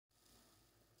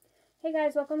Hey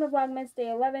guys, welcome to Vlogmas Day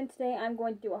 11. Today I'm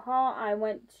going to do a haul. I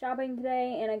went shopping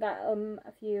today and I got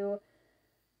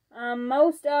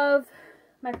most of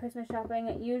my Christmas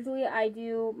shopping. Usually I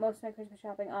do most of my Christmas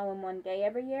shopping all in one day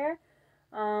every year.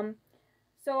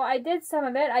 So I did some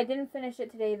of it. I didn't finish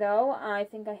it today though. I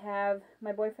think I have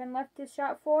my boyfriend left to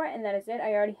shop for, and that is it.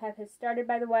 I already have his started,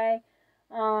 by the way.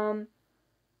 But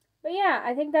yeah,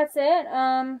 I think that's it.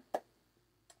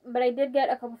 But I did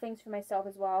get a couple things for myself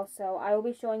as well, so I will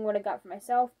be showing what I got for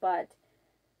myself, but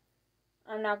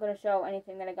I'm not going to show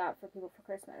anything that I got for people for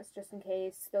Christmas, just in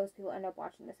case those people end up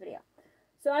watching this video.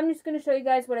 So I'm just going to show you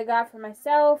guys what I got for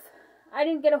myself. I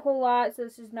didn't get a whole lot, so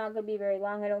this is not going to be very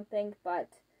long, I don't think, but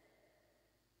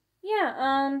yeah,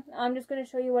 I'm just going to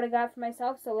show you what I got for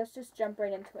myself, so let's just jump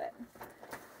right into it.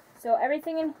 So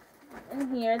everything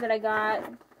in here that I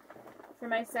got for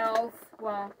myself,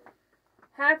 well,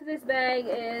 half of this bag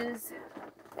is,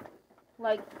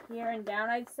 like, here and down,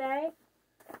 I'd say,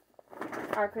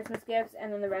 are Christmas gifts,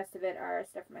 and then the rest of it are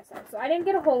stuff for myself. So I didn't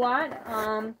get a whole lot,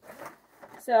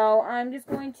 so I'm just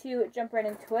going to jump right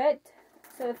into it.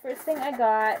 So the first thing I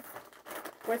got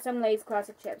were some Lay's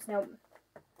classic chips. Now,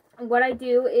 what I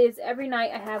do is every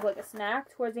night I have, like, a snack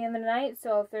towards the end of the night,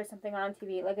 so if there's something on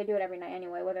TV, like, I do it every night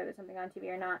anyway, whether there's something on TV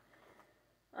or not.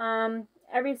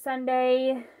 Every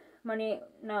Sunday,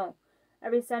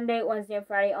 every Sunday, Wednesday, and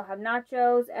Friday, I'll have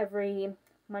nachos. Every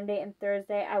Monday and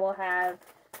Thursday, I will have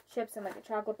chips and, like, a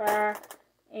chocolate bar.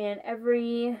 And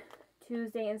every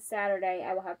Tuesday and Saturday,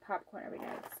 I will have popcorn every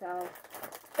night. So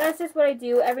that's just what I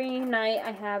do. Every night,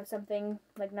 I have something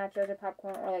like nachos or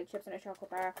popcorn or, like, chips and a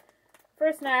chocolate bar for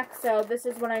a snack. So this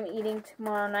is what I'm eating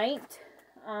tomorrow night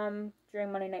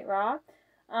during Monday Night Raw.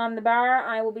 The bar,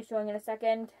 I will be showing in a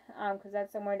second because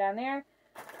that's somewhere down there.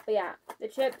 But yeah, the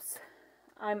chips,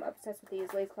 I'm obsessed with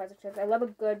these Lay's classic chips. I love a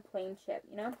good plain chip,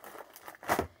 you know?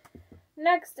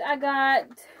 Next, I got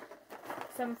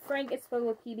some Frank It's Filled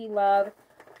with PB Love,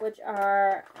 which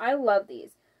are, I love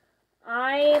these.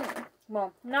 I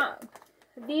love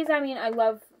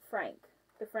Frank,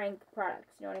 the Frank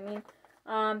products, you know what I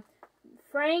mean?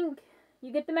 Frank,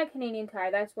 you get them at Canadian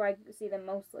Tire, that's where I see them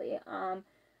mostly.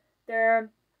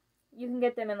 You can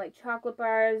get them in, like, chocolate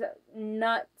bars,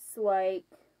 nuts, like,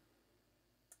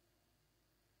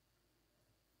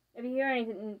 if you hear any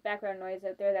background noise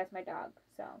out there, that's my dog.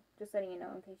 So, just letting you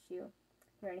know in case you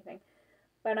hear anything.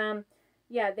 But,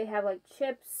 yeah, they have, like,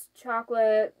 chips,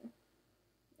 chocolate,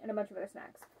 and a bunch of other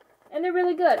snacks. And they're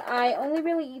really good. I only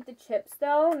really eat the chips,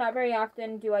 though. Not very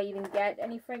often do I even get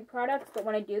any Frank products, but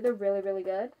when I do, they're really, really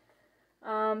good.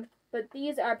 But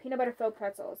these are peanut butter filled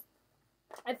pretzels.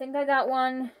 I think I got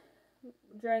one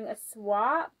during a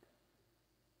swap,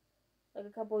 like a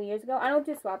couple of years ago. I don't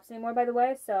do swaps anymore, by the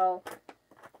way, so,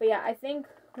 but yeah, I think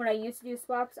when I used to do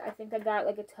swaps, I think I got,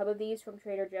 like, a tub of these from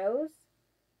Trader Joe's.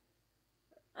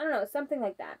 I don't know, something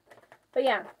like that. But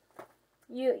yeah,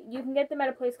 you can get them at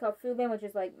a place called Foodland, which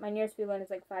is, like, my nearest Foodland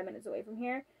is, like, 5 minutes away from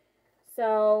here.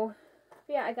 So,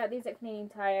 yeah, I got these at Canadian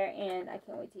Tire, and I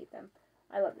can't wait to eat them.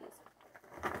 I love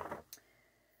these.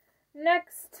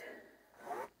 Next,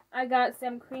 I got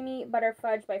some creamy butter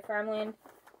fudge by Farmland.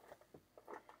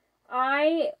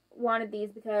 I wanted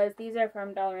these because these are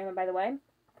from Dollarama, by the way.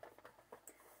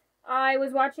 I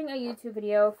was watching a YouTube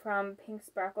video from Pink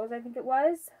Sparkles, I think it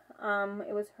was.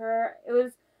 It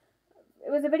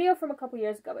was a video from a couple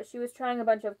years ago, but she was trying a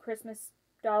bunch of Christmas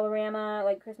Dollarama,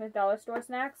 like Christmas dollar store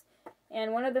snacks.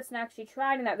 And one of the snacks she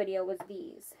tried in that video was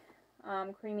these,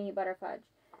 creamy butter fudge.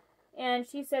 And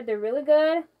she said they're really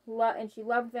good, and she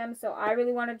loved them, so I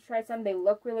really wanted to try some. They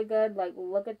look really good, like,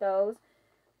 look at those.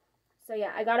 So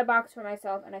yeah, I got a box for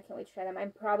myself, and I can't wait to try them.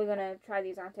 I'm probably going to try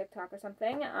these on TikTok or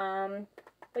something.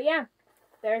 But yeah,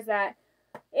 there's that.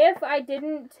 If I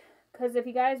didn't, because if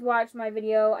you guys watched my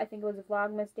video, I think it was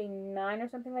Vlogmas Day 9 or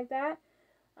something like that,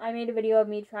 I made a video of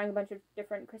me trying a bunch of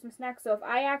different Christmas snacks. So if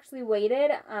I actually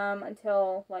waited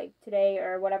until, like, today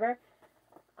or whatever,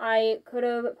 I could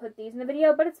have put these in the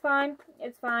video, but it's fine.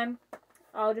 It's fine.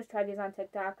 I'll just try these on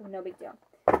TikTok. No big deal.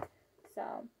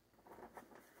 So,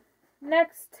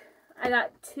 next, I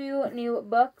got 2 new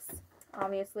books.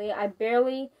 Obviously, I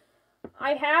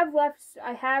have,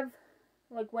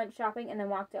 like, went shopping and then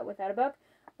walked out without a book.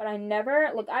 But I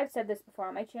never, like, I've said this before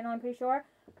on my channel, I'm pretty sure.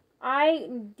 I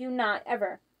do not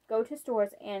ever go to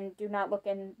stores and do not look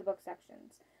in the book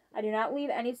sections. I do not leave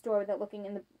any store without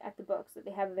looking at the books that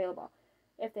they have available,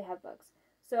 if they have books.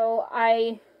 So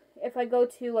if I go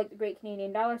to, like, the Great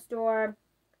Canadian Dollar Store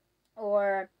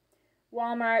or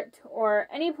Walmart or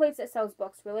any place that sells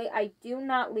books, really, I do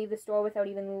not leave the store without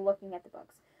even looking at the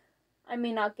books. I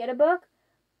may not get a book,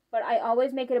 But I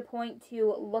always make it a point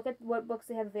to look at what books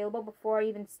they have available before I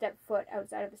even step foot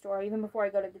outside of the store, even before I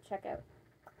go to the checkout.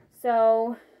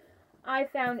 So I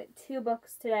found 2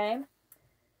 books today.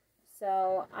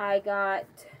 So I got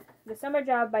The Summer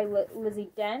Job by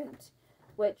Lizzie Dent,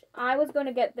 which I was going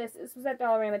to get this. This was at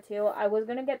Dollarama too. I was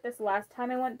going to get this last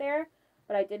time I went there,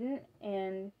 but I didn't,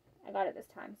 and I got it this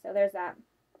time. So there's that.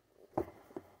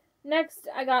 Next,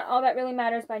 I got All That Really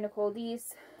Matters by Nicole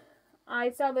Deese.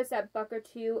 I saw this at Buck or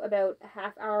Two, about a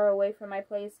half hour away from my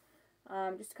place,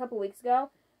 just a couple weeks ago.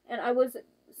 And I was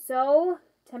so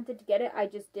tempted to get it. I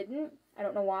just didn't. I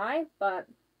don't know why, but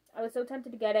I was so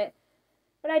tempted to get it.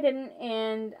 But I didn't,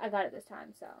 and I got it this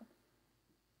time. So,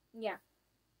 yeah.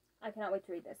 I cannot wait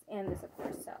to read this. And this, of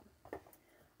course. So,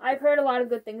 I've heard a lot of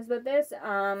good things about this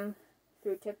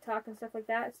through TikTok and stuff like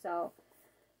that. So,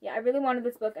 yeah, I really wanted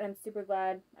this book, and I'm super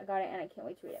glad I got it, and I can't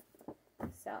wait to read it.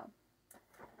 So,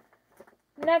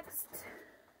 next,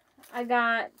 I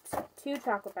got 2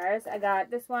 chocolate bars. I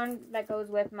got this one that goes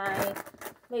with my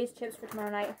Lay's chips for tomorrow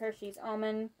night, Hershey's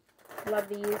Almond. Love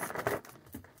these.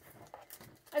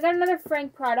 I got another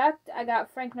Frank product. I got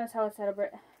Frank Knows How to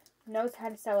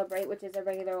Celebrate, which is a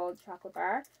regular old chocolate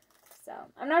bar. So,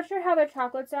 I'm not sure how their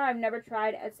chocolates are. I've never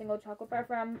tried a single chocolate bar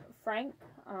from Frank.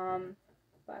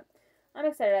 But I'm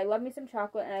excited. I love me some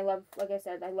chocolate, and I love, like I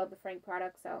said, I love the Frank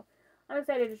product. So, I'm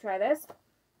excited to try this.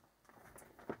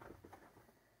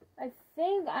 I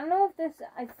don't know if this,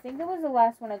 I think it was the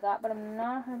last one I got, but I'm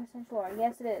not 100% sure.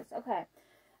 Yes, it is. Okay.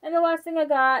 And the last thing I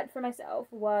got for myself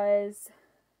was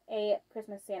a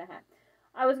Christmas Santa hat.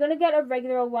 I was going to get a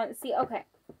regular old one. See, okay.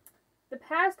 The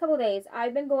past couple days,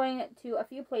 I've been going to a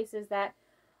few places that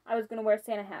I was going to wear a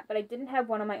Santa hat, but I didn't have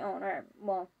one on my own. Or,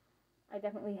 well, I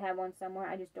definitely have one somewhere.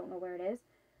 I just don't know where it is.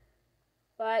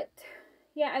 But,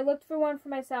 yeah, I looked for one for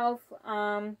myself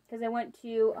because I went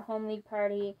to a home league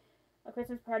party, a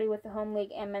Christmas party with the home league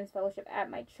and men's fellowship at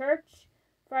my church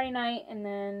Friday night, and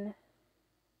then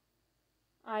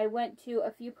I went to a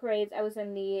few parades. I was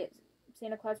in the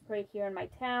Santa Claus parade here in my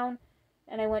town,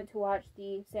 and I went to watch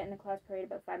the Santa Claus parade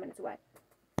about 5 minutes away.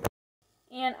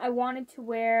 And I wanted to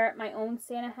wear my own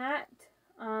Santa hat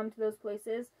to those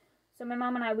places. So my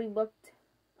mom and I, we looked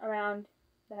around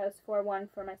the house for one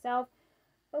for myself,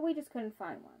 but we just couldn't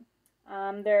find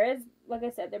one. There is, like I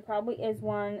said, there probably is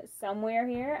one somewhere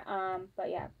here, but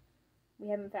yeah, we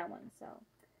haven't found one. So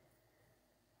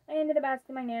I ended up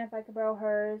asking my Nana if I could borrow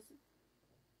hers.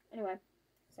 Anyway,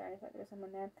 sorry, I thought there was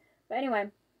someone there. But anyway,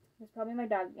 it's probably my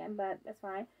dog again, but that's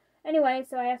fine. Anyway,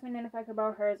 so I asked my Nana if I could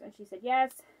borrow hers, and she said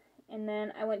yes. And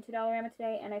then I went to Dollarama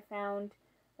today, and I found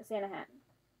a Santa hat.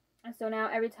 And so now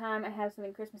every time I have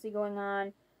something Christmassy going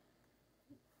on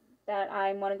that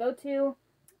I want to go to,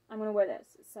 I'm going to wear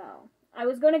this. So I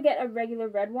was going to get a regular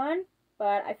red one,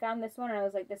 but I found this one, and I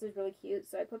was like, this is really cute.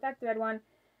 So I put back the red one,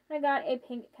 and I got a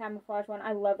pink camouflage one.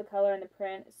 I love the color and the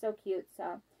print. It's so cute.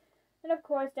 So, and of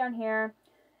course, down here,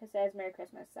 it says Merry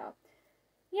Christmas. So,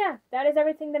 yeah, that is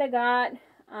everything that I got,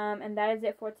 and that is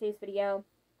it for today's video.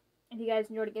 If you guys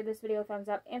enjoyed it, give this video a thumbs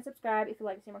up and subscribe if you'd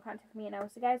like to see more content from me. And I will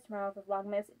see you guys tomorrow for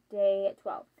Vlogmas Day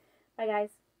 12. Bye, guys.